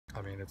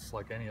I mean, it's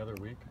like any other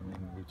week. I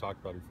mean, we've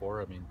talked about it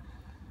before. I mean,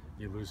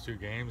 you lose 2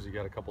 games, you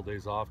got a couple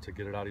days off to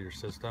get it out of your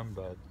system,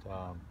 but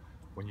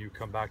when you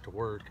come back to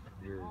work,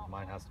 your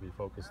mind has to be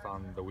focused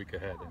on the week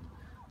ahead,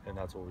 and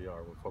that's what we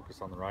are. We're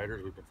focused on the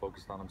riders. We've been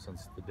focused on them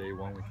since the day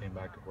one we came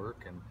back to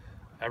work, and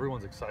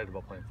everyone's excited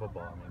about playing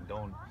football. I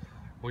mean,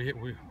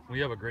 we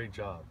have a great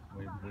job.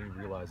 We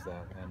realize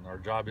that, and our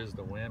job is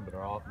to win, but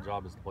our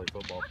job is to play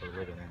football for a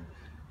living. And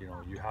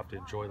you have to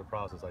enjoy the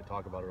process. I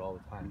talk about it all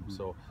the time.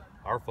 So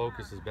our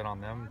focus has been on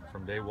them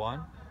from day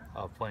one,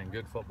 of playing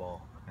good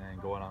football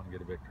and going out and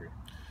get a victory.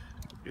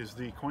 Is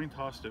the coin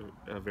toss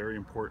a very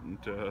important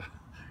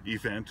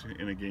event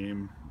in a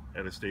game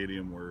at a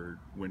stadium where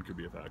win could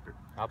be a factor?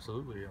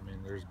 Absolutely. I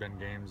mean, there's been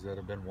games that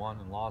have been won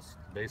and lost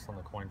based on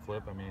the coin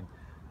flip. I mean,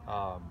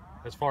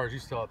 as far as you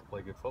still have to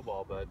play good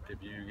football, but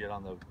if you get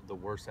on the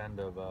worst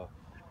end of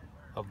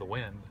the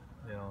wind,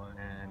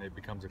 and it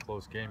becomes a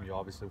close game, you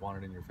obviously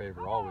want it in your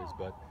favor always.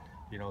 But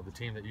the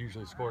team that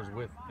usually scores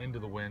into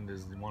the wind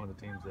is one of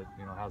the teams that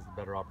has the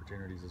better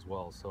opportunities as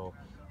well. So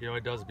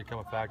it does become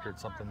a factor.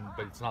 It's something,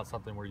 but it's not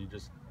something where you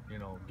just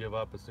give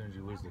up as soon as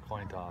you lose the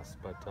coin toss.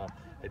 But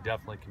it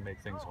definitely can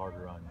make things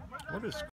harder on you. What is